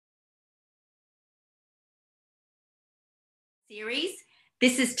series.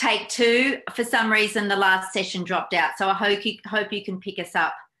 This is take 2. For some reason, the last session dropped out, so I hope you can pick us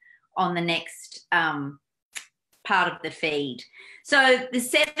up on the next part of the feed. So the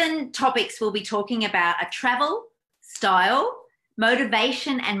 7 topics we'll be talking about are travel, style,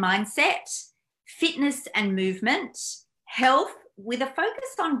 motivation and mindset, fitness and movement, health, with a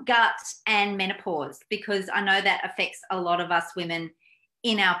focus on gut and menopause, because I know that affects a lot of us women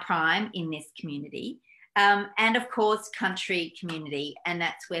in our prime in this community. And of course, country community. And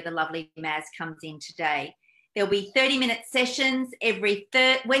that's where the lovely Maz comes in today. There'll be 30-minute sessions every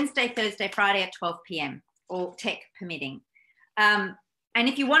Wednesday, Thursday, Friday at 12 p.m, all tech permitting. And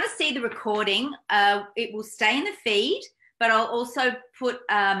if you want to see the recording, it will stay in the feed, but I'll also put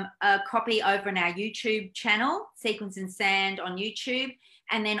a copy over on our YouTube channel, Sequins and Sand on YouTube,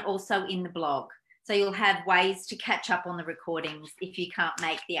 and then also in the blog. So you'll have ways to catch up on the recordings if you can't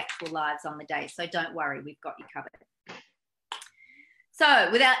make the actual lives on the day. So don't worry, we've got you covered. So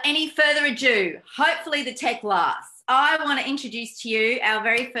without any further ado, hopefully the tech lasts. I want to introduce to you our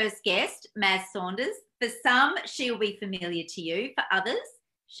very first guest, Maz Saunders. For some, she'll be familiar to you. For others,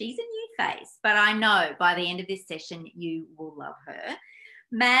 she's a new face. But I know by the end of this session, you will love her.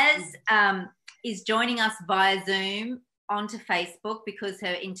 Maz is joining us via Zoom onto Facebook because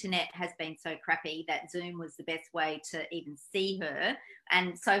her internet has been so crappy that Zoom was the best way to even see her.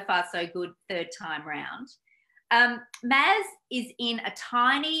 And so far, so good, third time round. Maz is in a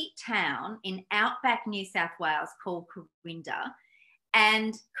tiny town in outback New South Wales called Corinda.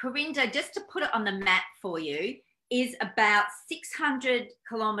 And Corinda, just to put it on the map for you, is about 600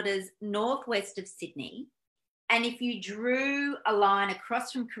 kilometres northwest of Sydney. And if you drew a line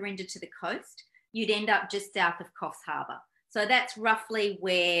across from Corinda to the coast, you'd end up just south of Coffs Harbour. So that's roughly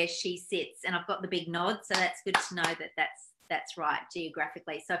where she sits. And I've got the big nod, so that's good to know that that's right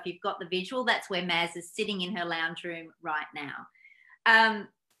geographically. So if you've got the visual, that's where Maz is sitting in her lounge room right now.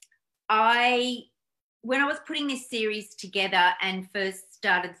 When I was putting this series together and first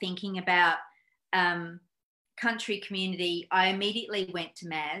started thinking about country community, I immediately went to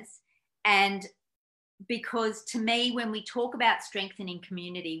Maz. And because to me, when we talk about strengthening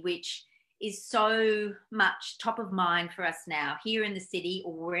community, which is so much top of mind for us now here in the city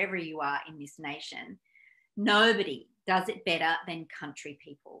or wherever you are in this nation, nobody does it better than country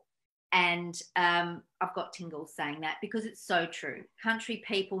people. And I've got tingles saying that because it's so true. Country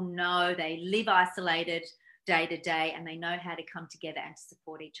people know, they live isolated day to day and they know how to come together and to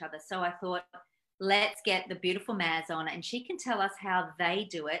support each other. So I thought, let's get the beautiful Maz on and she can tell us how they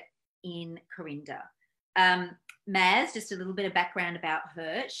do it in Corinda. Maz, just a little bit of background about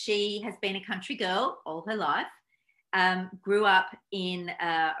her. She has been a country girl all her life. Grew up in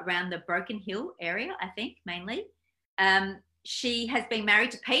around the Broken Hill area, I think, mainly. She has been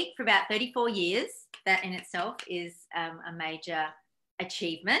married to Pete for about 34 years. That in itself is a major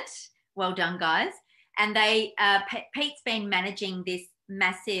achievement. Well done, guys. And Pete's been managing this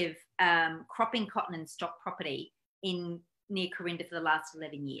massive cropping cotton and stock property near Corinda for the last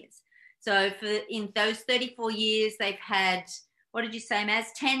 11 years. So in those 34 years, they've had, what did you say, Maz?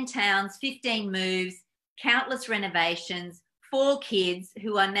 10 towns, 15 moves, countless renovations, 4 kids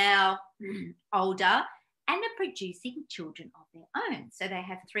who are now older and are producing children of their own. So they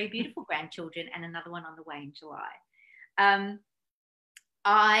have 3 beautiful grandchildren and another one on the way in July.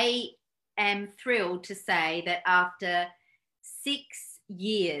 I am thrilled to say that after 6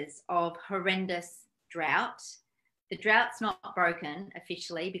 years of horrendous drought, the drought's not broken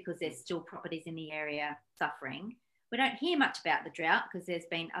officially because there's still properties in the area suffering. We don't hear much about the drought because there's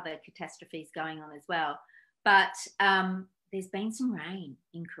been other catastrophes going on as well. But there's been some rain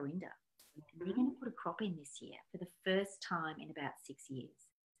in Corinda. And they're going to put a crop in this year for the first time in about 6 years.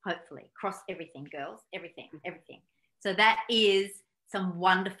 Hopefully. Cross everything, girls. Everything. So that is some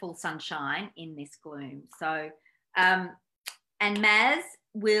wonderful sunshine in this gloom. So, and Maz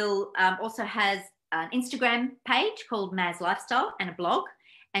will also has an Instagram page called Maz Lifestyle and a blog.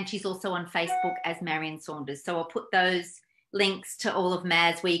 And she's also on Facebook as Marion Saunders. So I'll put those links to all of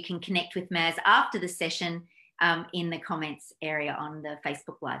Maz where you can connect with Maz after the session in the comments area on the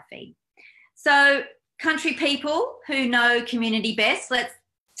Facebook live feed. So country people who know community best, let's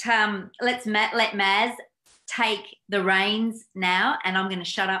let Maz take the reins now, and I'm going to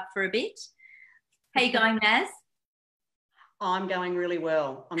shut up for a bit. How you going, Maz? I'm going really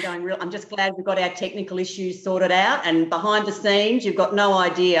well. I'm just glad we've got our technical issues sorted out, and behind the scenes, you've got no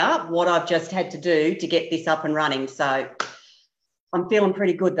idea what I've just had to do to get this up and running. So I'm feeling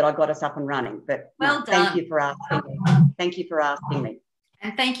pretty good that I got us up and running. But well done. Thank you for asking me. Thank you for asking me.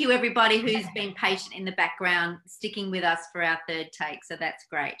 And thank you everybody who's been patient in the background, sticking with us for our 3rd take. So that's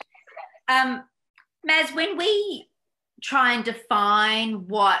great. Maz, when we try and define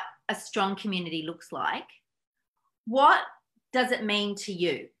what a strong community looks like, what does it mean to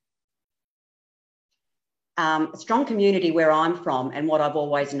you? A strong community where I'm from and what I've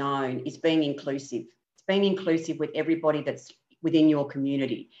always known is being inclusive. It's being inclusive with everybody that's within your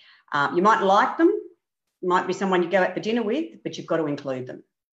community. You might like them, might be someone you go out for dinner with, but you've got to include them.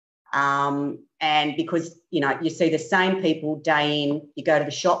 And because, you know, you see the same people day in, you go to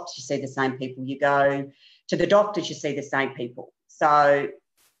the shops, you see the same people, you go to the doctors, you see the same people. So,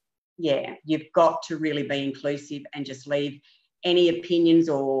 yeah, you've got to really be inclusive and just leave any opinions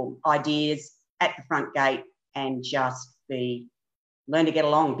or ideas at the front gate and just learn to get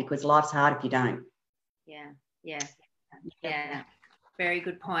along, because life's hard if you don't. Yeah. Very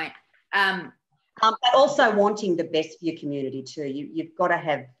good point. But also wanting the best for your community too. You've got to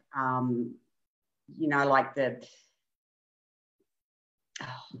have, you know, like what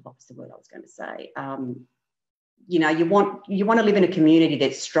was the word I was going to say? You know, you want to live in a community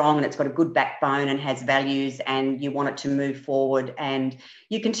that's strong and it's got a good backbone and has values, and you want it to move forward. And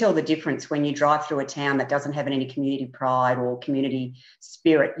you can tell the difference when you drive through a town that doesn't have any community pride or community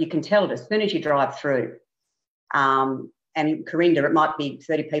spirit. You can tell it as soon as you drive through. And Corinda, it might be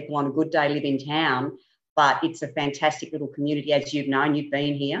 30 people on a good day live in town, but it's a fantastic little community, as you've known, you've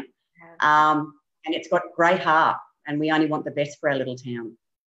been here. And it's got great heart, and we only want the best for our little town.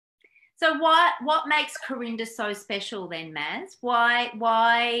 So what makes Corinda so special then, Maz?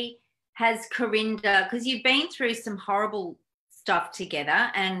 Why has Corinda, because you've been through some horrible stuff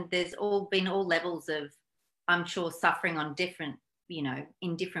together, and there's been all levels of, I'm sure, suffering on different, you know,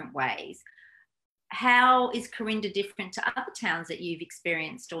 in different ways. How is Corinda different to other towns that you've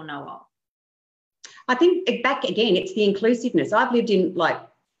experienced or know of? I think back again, it's the inclusiveness. I've lived in like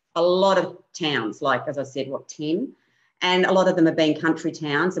a lot of towns, like, as I said, 10, and a lot of them have been country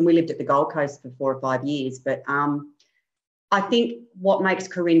towns, and we lived at the Gold Coast for 4 or 5 years. But I think what makes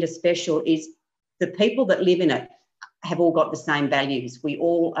Corinda special is the people that live in it have all got the same values. We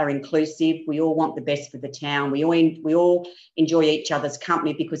all are inclusive. We all want the best for the town. We all enjoy each other's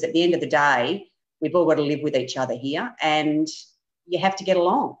company, because at the end of the day, we've all got to live with each other here, and you have to get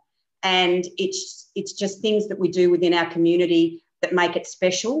along. And it's just things that we do within our community that make it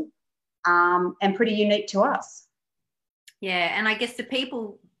special, and pretty unique to us. Yeah, and I guess the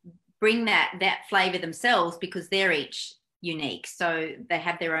people bring that flavour themselves, because they're each unique. So they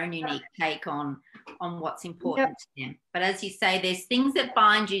have their own unique take on what's important to them. But as you say, there's things that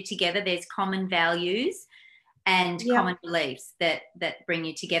bind you together. There's common values and common beliefs that bring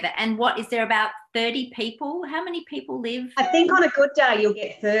you together. And what is there, about 30 people? How many people live? I think on a good day you'll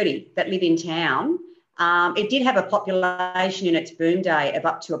get 30 that live in town. It did have a population in its boom day of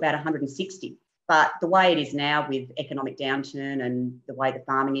up to about 160. But the way it is now, with economic downturn and the way the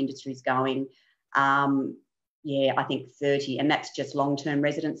farming industry is going, I think 30. And that's just long-term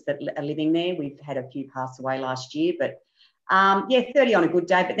residents that are living there. We've had a few pass away last year, but 30 on a good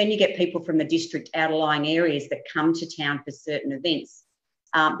day. But then you get people from the district outlying areas that come to town for certain events.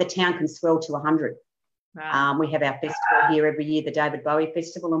 The town can swell to 100. Wow. We have our festival here every year, the David Bowie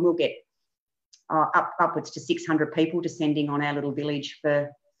Festival, and we'll get upwards to 600 people descending on our little village for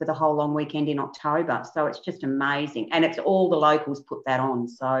the whole long weekend in October. So it's just amazing. And it's all the locals put that on.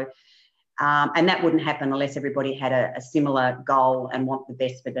 So, and that wouldn't happen unless everybody had a similar goal and want the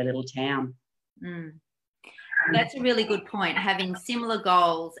best for their little town. Mm. That's a really good point, having similar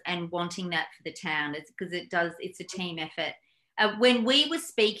goals and wanting that for the town. It's because it's a team effort. When we were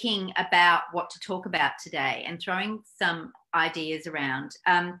speaking about what to talk about today and throwing some ideas around,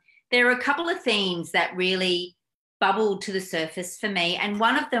 there are a couple of themes that really bubbled to the surface for me. And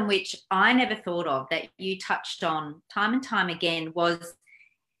one of them, which I never thought of, that you touched on time and time again, was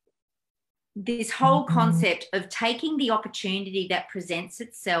this whole concept of taking the opportunity that presents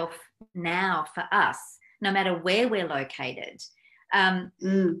itself now for us, no matter where we're located. Can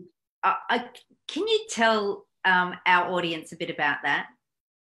you tell our audience a bit about that?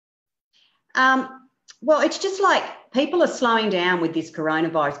 Well, it's just like people are slowing down with this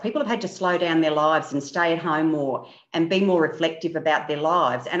coronavirus. People have had to slow down their lives and stay at home more and be more reflective about their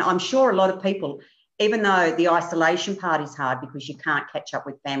lives. And I'm sure a lot of people, even though the isolation part is hard because you can't catch up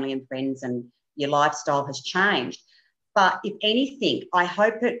with family and friends and your lifestyle has changed, but if anything, I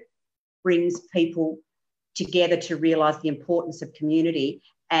hope it brings people together to realise the importance of community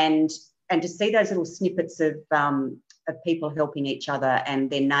and to see those little snippets of people helping each other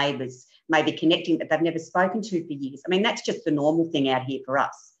and their neighbours, maybe connecting that they've never spoken to for years. I mean, that's just the normal thing out here for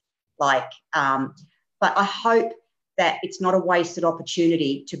us. But I hope that it's not a wasted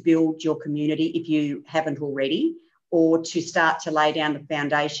opportunity to build your community if you haven't already, or to start to lay down the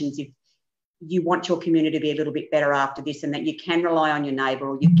foundations if you want your community to be a little bit better after this, and that you can rely on your neighbour,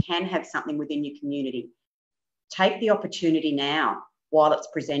 or you can have something within your community, take the opportunity now while it's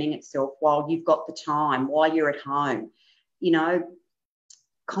presenting itself, while you've got the time, while you're at home. You know,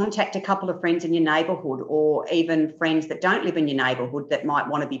 contact a couple of friends in your neighbourhood, or even friends that don't live in your neighbourhood that might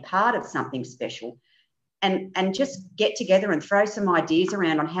want to be part of something special, and just get together and throw some ideas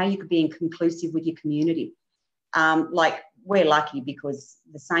around on how you could be inclusive with your community. Like, we're lucky because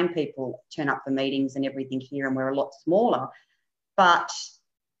the same people turn up for meetings and everything here, and we're a lot smaller, but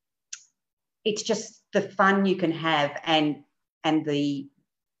it's just the fun you can have, and the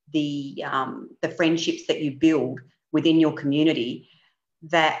friendships that you build within your community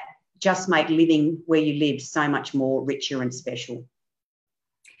that just make living where you live so much more richer and special.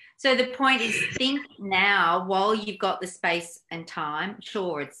 So the point is, think now while you've got the space and time.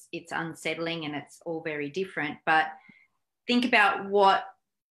 Sure, it's unsettling and it's all very different, but think about what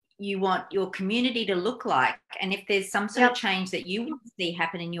you want your community to look like, and if there's some sort of change that you want to see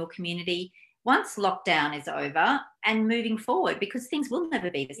happen in your community once lockdown is over and moving forward, because things will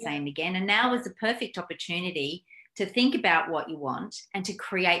never be the same again. And now is the perfect opportunity to think about what you want and to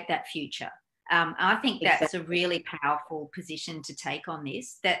create that future. I think that's a really powerful position to take on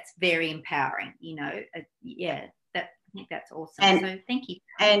this. That's very empowering, you know. I think that's awesome. So thank you.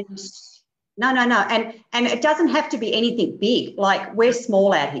 And no. And it doesn't have to be anything big. Like, we're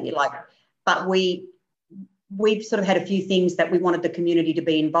small out here, but we've sort of had a few things that we wanted the community to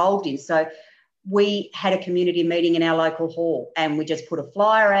be involved in. So we had a community meeting in our local hall, and we just put a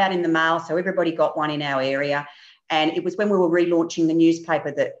flyer out in the mail, so everybody got one in our area. And it was when we were relaunching the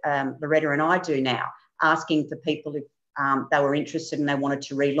newspaper that Loretta and I do now, asking for people if they were interested and they wanted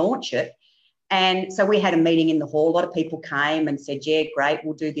to relaunch it. And so we had a meeting in the hall. A lot of people came and said, yeah, great,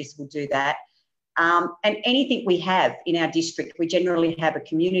 we'll do this, we'll do that. And anything we have in our district, we generally have a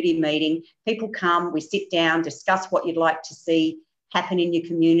community meeting. People come, we sit down, discuss what you'd like to see happen in your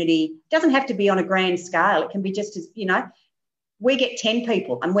community. It doesn't have to be on a grand scale. It can be just as, you know, we get 10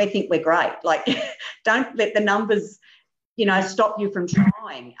 people and we think we're great. Like, don't let the numbers, you know, stop you from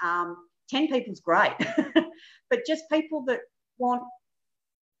trying. 10 people's great, but just people that want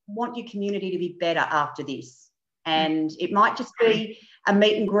your community to be better after this. And it might just be a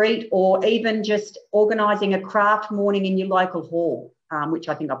meet and greet, or even just organising a craft morning in your local hall, which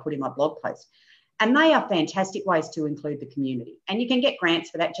I think I put in my blog post. And they are fantastic ways to include the community. And you can get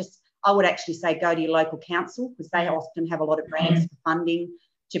grants for that. I would actually say go to your local council, because they often have a lot of grants for funding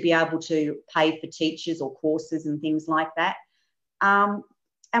to be able to pay for teachers or courses and things like that. And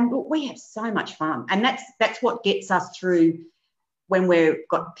we have so much fun. And that's what gets us through when we've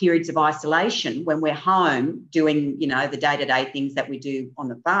got periods of isolation, when we're home doing, you know, the day-to-day things that we do on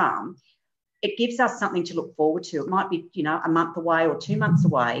the farm. It gives us something to look forward to. It might be, you know, a month away or 2 months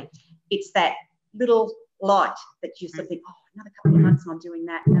away. It's that little light that you sort of think, oh, another couple of months and I'm doing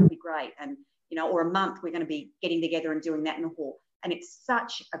that, and that'll be great. And, you know, or a month we're going to be getting together and doing that in the hall. And it's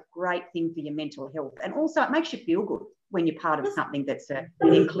such a great thing for your mental health. And also it makes you feel good when you're part of something that's an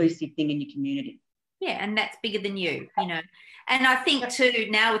inclusive thing in your community. Yeah, and that's bigger than you know. And I think too,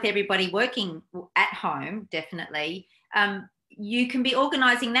 now with everybody working at home, definitely, you can be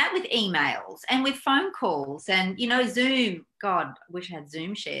organising that with emails and with phone calls and, you know, Zoom. God, I wish I had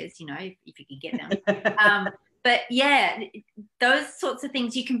Zoom shares, you know, if you could get them. But yeah, those sorts of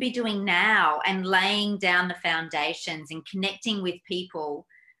things you can be doing now and laying down the foundations and connecting with people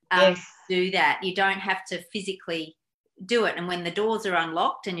to do that. You don't have to physically do it. And when the doors are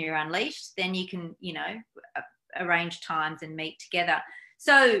unlocked and you're unleashed, then you can, you know, arrange times and meet together.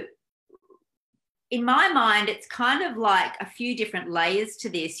 So in my mind, it's kind of like a few different layers to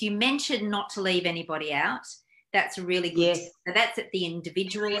this. You mentioned not to leave anybody out. That's a really good tip. So that's at the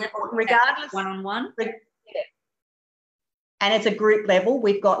individual level, regardless, one-on-one. And it's a group level.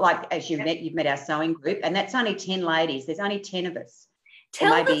 We've got, like, as you've met our sewing group, and that's only 10 ladies. There's only 10 of us.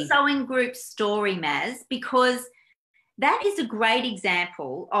 Tell the sewing group story, Maz, because that is a great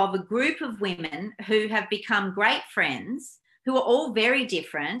example of a group of women who have become great friends, who are all very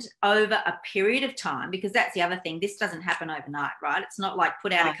different over a period of time, because that's the other thing. This doesn't happen overnight, right? It's not like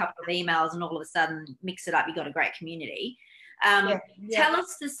put out a couple of emails and all of a sudden mix it up, you've got a great community. Tell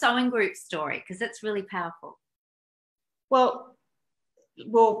us the sewing group story, because that's really powerful. Well,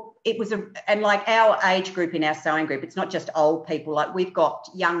 it was and like our age group in our sewing group, it's not just old people. Like, we've got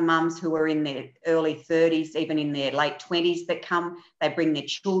young mums who are in their early 30s, even in their late 20s that come. They bring their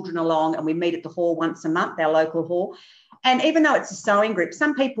children along, and we meet at the hall once a month, our local hall. And even though it's a sewing group,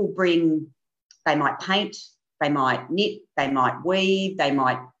 some people they might paint, they might knit, they might weave,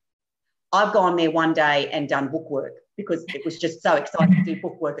 I've gone there one day and done bookwork because it was just so exciting to do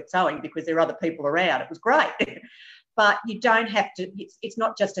bookwork at sewing because there are other people around. It was great. But you don't have to, it's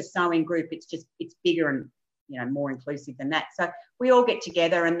not just a sewing group, it's bigger and, you know, more inclusive than that. So we all get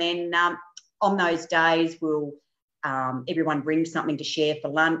together, and then on those days we'll everyone brings something to share for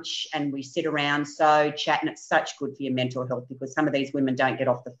lunch, and we sit around, sew, chat, and it's such good for your mental health because some of these women don't get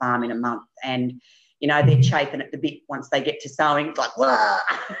off the farm in a month, and, you know, they're chafing at the bit once they get to sewing. It's like, whoa.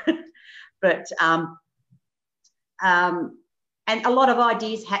 But and a lot of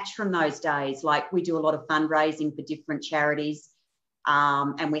ideas hatch from those days. Like, we do a lot of fundraising for different charities,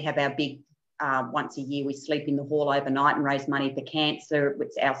 and we have our big, once a year we sleep in the hall overnight and raise money for cancer.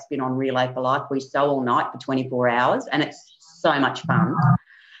 It's our spin on Relay for Life. We sew all night for 24 hours and it's so much fun.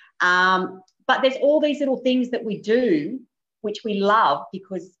 But there's all these little things that we do which we love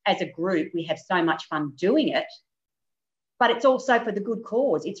because as a group we have so much fun doing it. But it's also for the good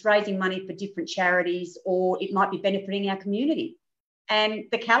cause. It's raising money for different charities, or it might be benefiting our community. And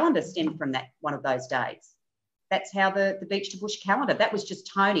the calendar stemmed from that, one of those days. That's how the Beach to Bush calendar, that was just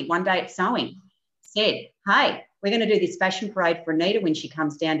Tony, one day at sewing, said, hey, we're going to do this fashion parade for Anita when she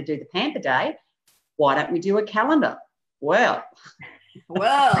comes down to do the Pamper Day. Why don't we do a calendar? Well,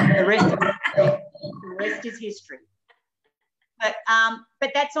 the rest is history.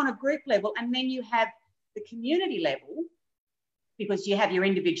 But that's on a group level. And then you have the community level, because you have your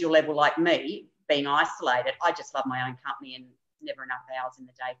individual level like me, being isolated. I just love my own company and never enough hours in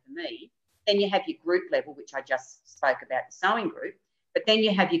the day for me. Then you have your group level, which I just spoke about, the sewing group. But then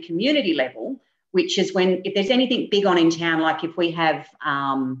you have your community level, which is when, if there's anything big on in town, like if we have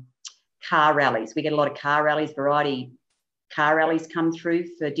car rallies, we get a lot of car rallies, variety car rallies come through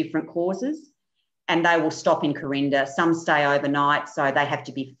for different causes, and they will stop in Corinda. Some stay overnight, so they have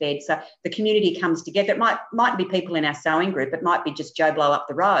to be fed. So the community comes together. It might be people in our sewing group. It might be just Joe Blow up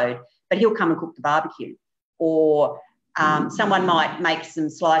the road, but he'll come and cook the barbecue. Or someone might make some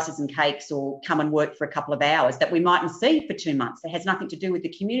slices and cakes or come and work for a couple of hours that we mightn't see for 2 months. It has nothing to do with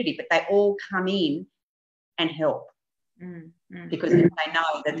the community, but they all come in and help because they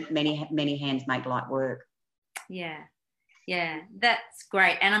know that many hands make light work. Yeah, that's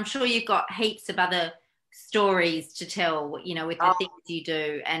great. And I'm sure you've got heaps of other stories to tell, you know, with the things you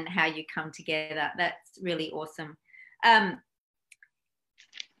do and how you come together. That's really awesome.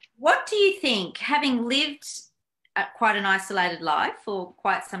 What do you think, having lived quite an isolated life for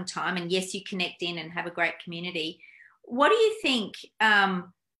quite some time, and yes, you connect in and have a great community, what do you think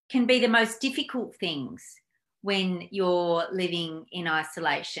can be the most difficult things when you're living in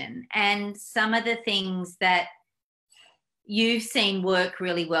isolation, and some of the things that you've seen work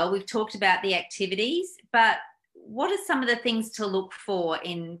really well? We've talked about the activities, but what are some of the things to look for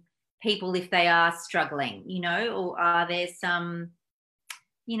in people if they are struggling, you know, or are there some,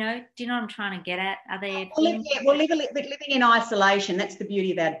 you know, do you know what I'm trying to get at? Are there things? Living in isolation, that's the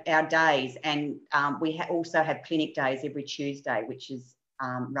beauty of our days. And we also have clinic days every Tuesday, which is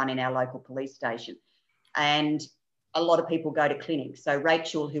run in our local police station. And a lot of people go to clinics. So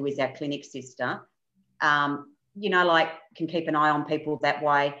Rachel, who is our clinic sister, you know, like, can keep an eye on people that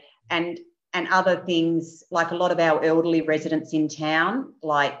way. And other things, like a lot of our elderly residents in town,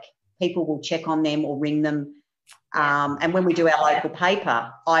 like people will check on them or ring them. And when we do our local paper,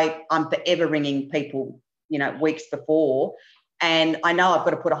 I'm forever ringing people, you know, weeks before. And I know I've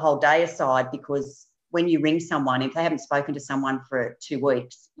got to put a whole day aside, because when you ring someone, if they haven't spoken to someone for 2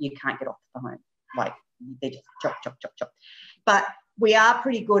 weeks, you can't get off the phone. Like, they just chop, chop, chop, chop. But we are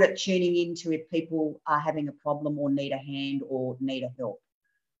pretty good at tuning into if people are having a problem or need a hand or need a help.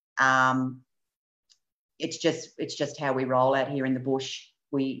 It's just how we roll out here in the bush.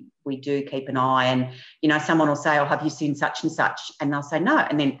 We do keep an eye, and, you know, someone will say, oh, have you seen such and such? And they'll say no,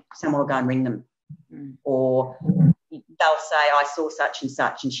 and then someone will go and ring them. Or they'll say, I saw such and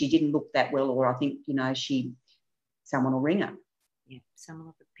such and she didn't look that well, or I think, you know, someone will ring her. Yeah, someone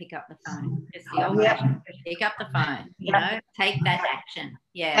will pick up the phone. Just the old pick up the phone, you know, take that action.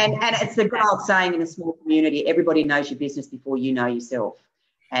 Yeah. And it's the good old saying in a small community, everybody knows your business before you know yourself.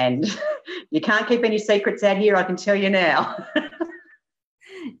 And you can't keep any secrets out here, I can tell you now.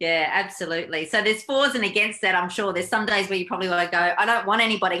 Yeah, absolutely. So there's fors and against that, I'm sure. There's some days where you probably want to go, I don't want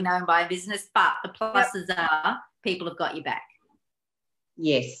anybody knowing my business, but the pluses are people have got you back.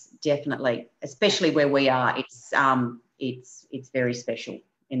 Yes, definitely. Especially where we are. It's very special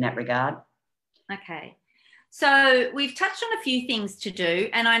in that regard. Okay. So we've touched on a few things to do,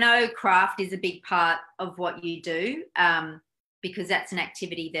 and I know craft is a big part of what you do, because that's an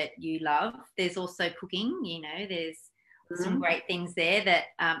activity that you love. There's also cooking, you know, there's some great things there that,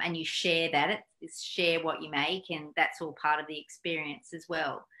 and you share that, share what you make, and that's all part of the experience as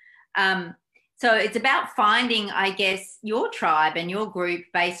well. So it's about finding, I guess, your tribe and your group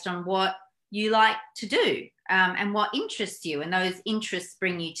based on what you like to do, and what interests you, and those interests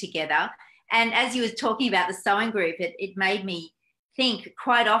bring you together. And as you were talking about the sewing group, it made me think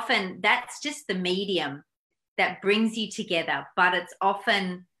quite often that's just the medium that brings you together, but it's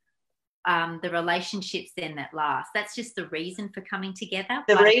often the relationships then that last. That's just the reason for coming together.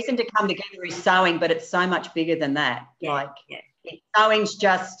 The reason to come together is sewing, but it's so much bigger than that. Sewing's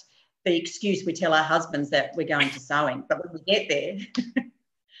just the excuse we tell our husbands that we're going to sewing. But when we get there,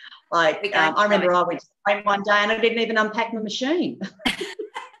 I remember I went to sewing one day and I didn't even unpack my machine.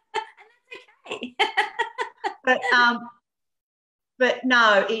 Okay. But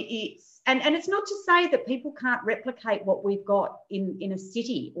no, it's and it's not to say that people can't replicate what we've got in a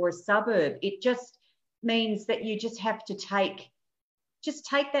city or a suburb. It just means that you just have to take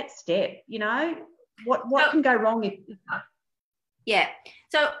that step. You know, what can go wrong if? Yeah.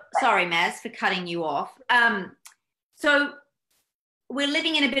 So sorry, Maz, for cutting you off. So we're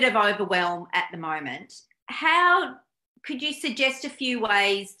living in a bit of overwhelm at the moment. How could you suggest a few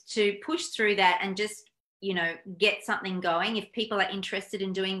ways to push through that and just, you know, get something going if people are interested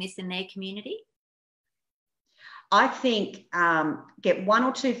in doing this in their community? I think get one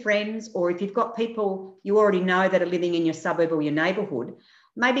or two friends, or if you've got people you already know that are living in your suburb or your neighbourhood,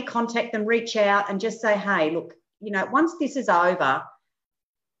 maybe contact them, reach out and just say, hey, look, you know, once this is over,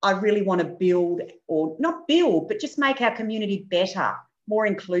 I really want to build, or not build, but just make our community better, more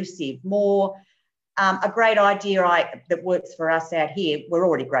inclusive, more a great idea that works for us out here. We're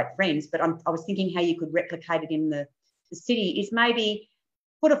already great friends, but I was thinking how you could replicate it in the city is maybe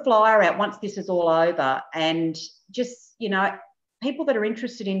put a flyer out once this is all over and just, you know, people that are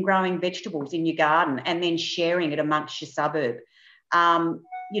interested in growing vegetables in your garden and then sharing it amongst your suburb.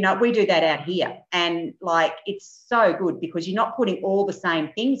 You know, we do that out here and like it's so good because you're not putting all the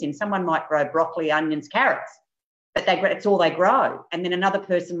same things in. Someone might grow broccoli, onions, carrots, but it's all they grow. And then another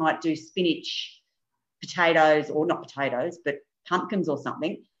person might do spinach, potatoes, or not potatoes, but pumpkins or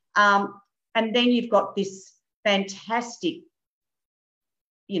something. And then you've got this fantastic,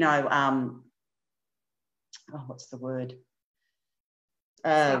 you know, what's the word?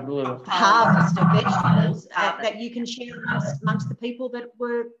 Harvest of vegetables that you can share amongst the people that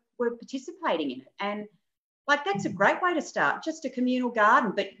were participating in it. And like that's a great way to start, just a communal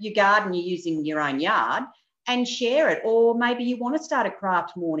garden, but your garden you're using your own yard and share it. Or maybe you want to start a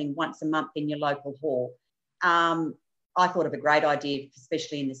craft morning once a month in your local hall. I thought of a great idea,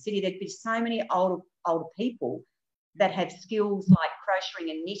 especially in the city. There'd be so many older people that have skills like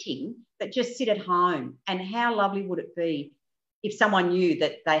crocheting and knitting that just sit at home. And how lovely would it be if someone knew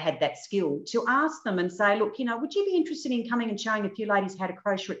that they had that skill to ask them and say, look, you know, would you be interested in coming and showing a few ladies how to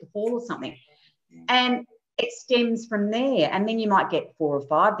crochet at the hall or something? And it stems from there. And then you might get 4 or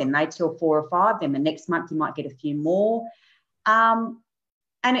 5, then they tell 4 or 5, then the next month you might get a few more. And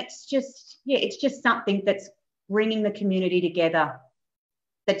it's just something that's bringing the community together,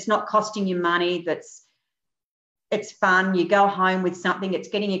 that's not costing you money, it's fun. You go home with something, it's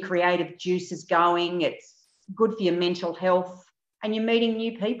getting your creative juices going, it's good for your mental health, and you're meeting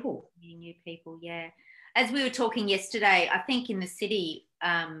new people. Yeah. As we were talking yesterday, I think in the city,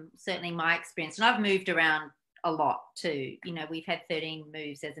 certainly my experience, and I've moved around a lot too. You know, we've had 13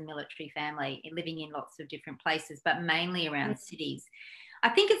 moves as a military family, living in lots of different places, but mainly around cities. I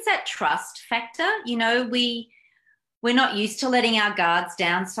think it's that trust factor. You know, we're not used to letting our guards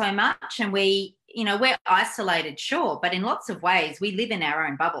down so much, and we're isolated, sure, but in lots of ways we live in our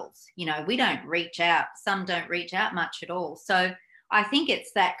own bubbles. You know, we don't reach out. Some don't reach out much at all. So I think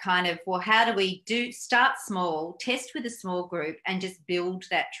it's that kind of, well, how do we start small, test with a small group and just build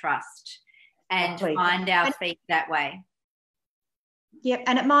that trust and find our feet that way. Yeah,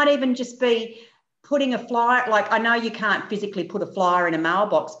 and it might even just be putting a flyer, like I know you can't physically put a flyer in a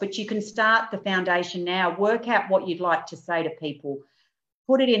mailbox, but you can start the foundation now, work out what you'd like to say to people,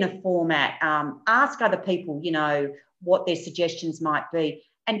 put it in a format, ask other people, you know, what their suggestions might be,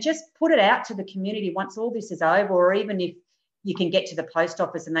 and just put it out to the community once all this is over, or even if you can get to the post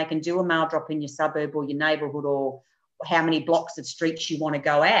office and they can do a mail drop in your suburb or your neighbourhood, or how many blocks of streets you want to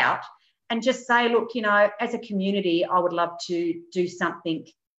go out, and just say, look, you know, as a community, I would love to do something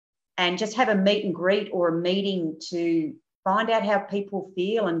and just have a meet and greet or a meeting to find out how people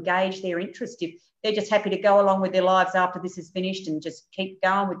feel and gauge their interest. If they're just happy to go along with their lives after this is finished and just keep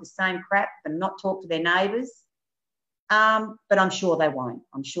going with the same crap and not talk to their neighbours. But I'm sure they won't.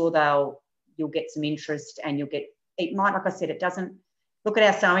 I'm sure you'll get some interest, and it might, like I said, it doesn't, look at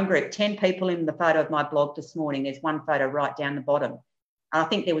our sewing group, 10 people in the photo of my blog this morning. There's one photo right down the bottom. I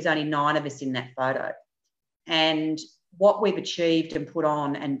think there was only 9 of us in that photo. And what we've achieved and put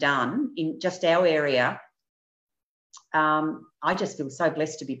on and done in just our area, I just feel so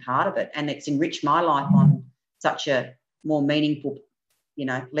blessed to be part of it, and it's enriched my life on such a more meaningful,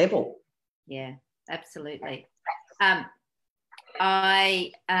 level. Yeah, absolutely.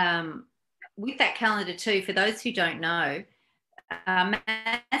 I with that calendar too, for those who don't know,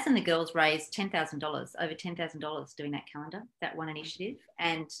 Maz and the girls raised $10,000, over $10,000 doing that calendar, that one initiative.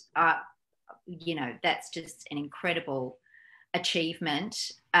 And, that's just an incredible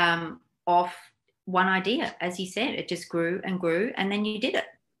achievement off one idea. As you said, it just grew and grew, and then you did it.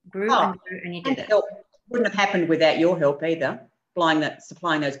 Grew and grew, and you did it. Help wouldn't have happened without your help either,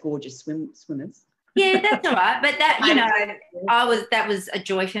 supplying those gorgeous swimmers. Yeah, that's all right. But that, that was a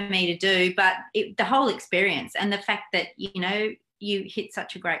joy for me to do. But the whole experience and the fact that, you hit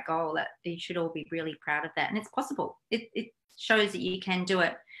such a great goal, that you should all be really proud of that. And it's possible. It shows that you can do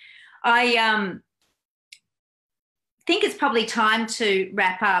it. I think it's probably time to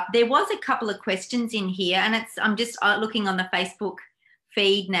wrap up. There was a couple of questions in here, and I'm just looking on the Facebook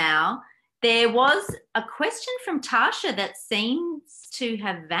feed now. There was a question from Tasha that seems to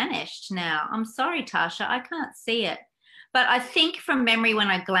have vanished now. I'm sorry, Tasha, I can't see it. But I think from memory, when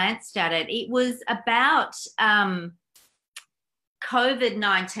I glanced at it, it was about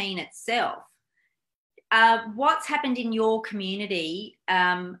COVID-19 itself. What's happened in your community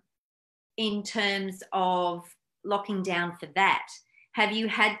in terms of locking down for that? Have you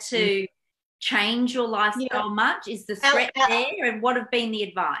had to change your lifestyle much? Is the threat there, and what have been the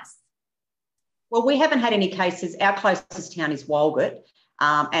advice? Well, we haven't had any cases. Our closest town is Walgett,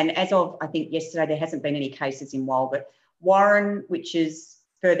 and as of, I think, yesterday, there hasn't been any cases in Walgett. Warren, which is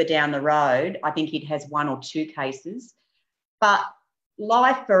further down the road, I think it has 1 or 2 cases. But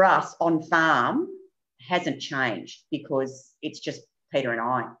life for us on farm hasn't changed, because it's just Peter and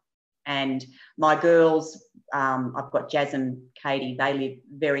I. And my girls, I've got Jazz and Katie, they live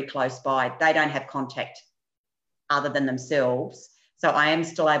very close by. They don't have contact other than themselves. So I am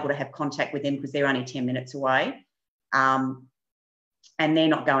still able to have contact with them because they're only 10 minutes away. And they're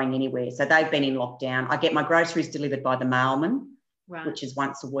not going anywhere. So they've been in lockdown. I get my groceries delivered by the mailman, which is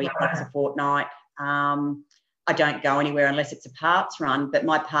once a week, once a fortnight. I don't go anywhere unless it's a parts run, but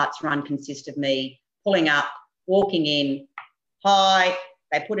my parts run consists of me pulling up, walking in, hi,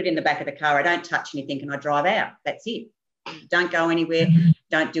 they put it in the back of the car, I don't touch anything, and I drive out. That's it. Don't go anywhere,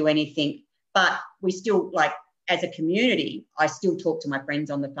 don't do anything. But we still, as a community, I still talk to my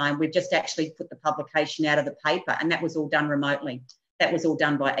friends on the phone. We've just actually put the publication out of the paper, and that was all done remotely. That was all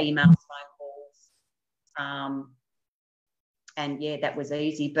done by emails, phone calls. And, yeah, that was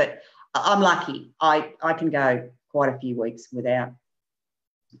easy. But I'm lucky. I can go quite a few weeks without.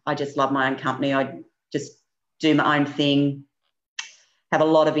 I just love my own company. I just do my own thing, have a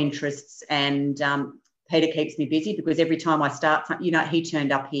lot of interests, and Peter keeps me busy, because every time I start something, he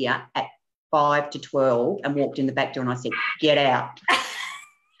turned up here at 5 to 12 and walked in the back door, and I said, get out.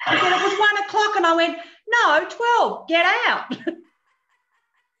 I said, it was 1 o'clock, and I went, no, 12, get out.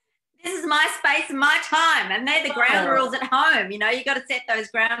 This is my space and my time, and they're the ground rules at home. You got to set those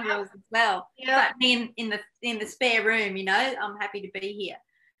ground rules as well. Yeah. But me in the spare room, I'm happy to be here.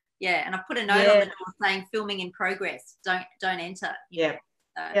 Yeah, and I put a note on the door saying "filming in progress." Don't enter. Yeah.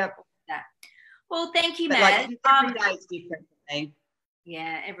 So, that. Well, thank you, Matt. Every day is different for me.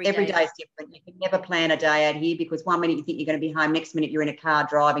 Yeah, every day is different. You can never plan a day out here, because one minute you think you're going to be home, next minute you're in a car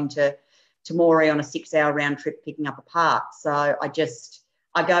driving to Moree on a 6-hour round trip picking up a part. So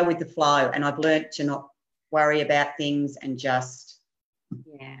I go with the flow, and I've learnt to not worry about things and just.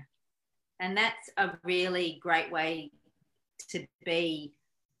 Yeah. And that's a really great way to be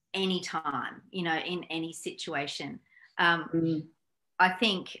anytime, in any situation. I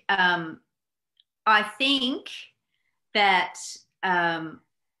think that our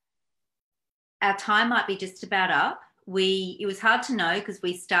time might be just about up. It was hard to know because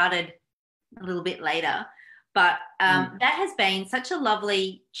we started a little bit later, but that has been such a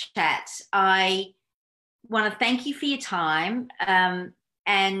lovely chat. I want to thank you for your time and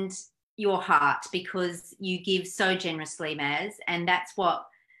your heart, because you give so generously, Maz, and that's what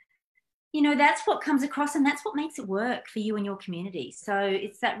comes across, and that's what makes it work for you and your community. So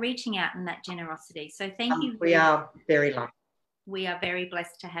it's that reaching out and that generosity. So thank you. We are very lucky. We are very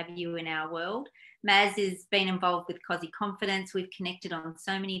blessed to have you in our world. Maz has been involved with Cosy Confidence. We've connected on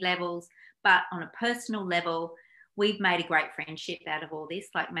so many levels, but on a personal level, we've made a great friendship out of all this,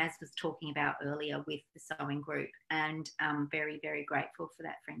 like Maz was talking about earlier with the sewing group, and I'm very, very grateful for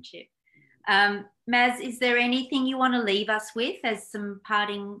that friendship. Maz, is there anything you want to leave us with as some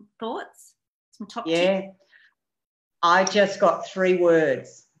parting thoughts? Some top tips? I just got 3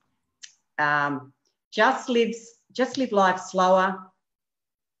 words. Just just live life slower,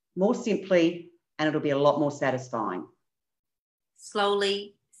 more simply, and it'll be a lot more satisfying.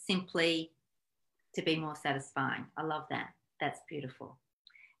 Slowly, simply, to be more satisfying. I love that. That's beautiful.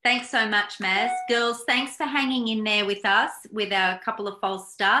 Thanks so much, Maz. Girls, thanks for hanging in there with us with our couple of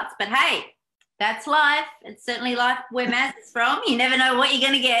false starts. But hey, that's life. It's certainly life where Maz is from. You never know what you're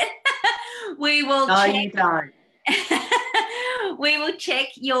going to get. We will check. You don't. We will check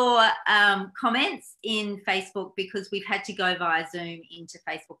your comments in Facebook because we've had to go via Zoom into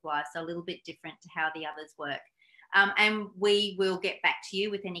Facebook Live, so a little bit different to how the others work. And we will get back to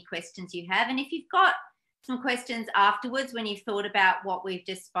you with any questions you have. And if you've got some questions afterwards when you've thought about what we've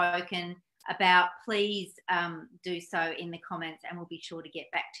just spoken about, please do so in the comments and we'll be sure to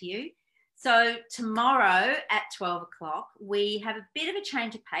get back to you. So tomorrow at 12 o'clock, we have a bit of a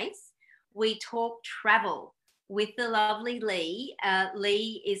change of pace. We talk travel with the lovely Lee.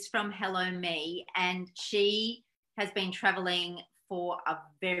 Lee is from Hello Me, and she has been traveling for a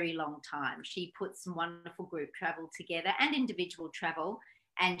very long time. She puts some wonderful group travel together and individual travel,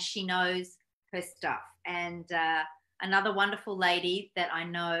 and she knows her stuff. And another wonderful lady that I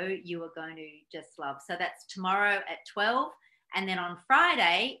know you are going to just love. So that's tomorrow at 12. And then on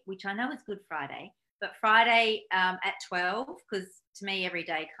Friday, which I know is Good Friday, but Friday at 12, because to me every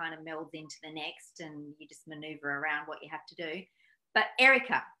day kind of melds into the next and you just maneuver around what you have to do. But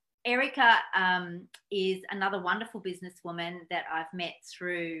Erica is another wonderful businesswoman that I've met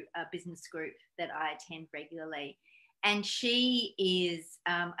through a business group that I attend regularly. And she is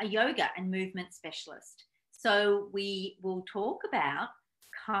a yoga and movement specialist. So we will talk about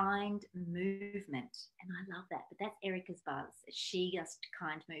kind movement. And I love that. But that's Erica's buzz. She does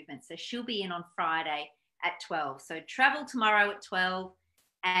kind movement. So she'll be in on Friday at 12. So travel tomorrow at 12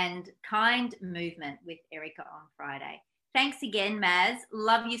 and kind movement with Erica on Friday. Thanks again, Maz.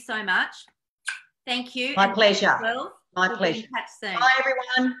 Love you so much. Thank you. My pleasure. We'll My be pleasure. in touch soon. Bye,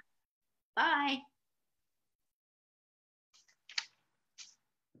 everyone. Bye.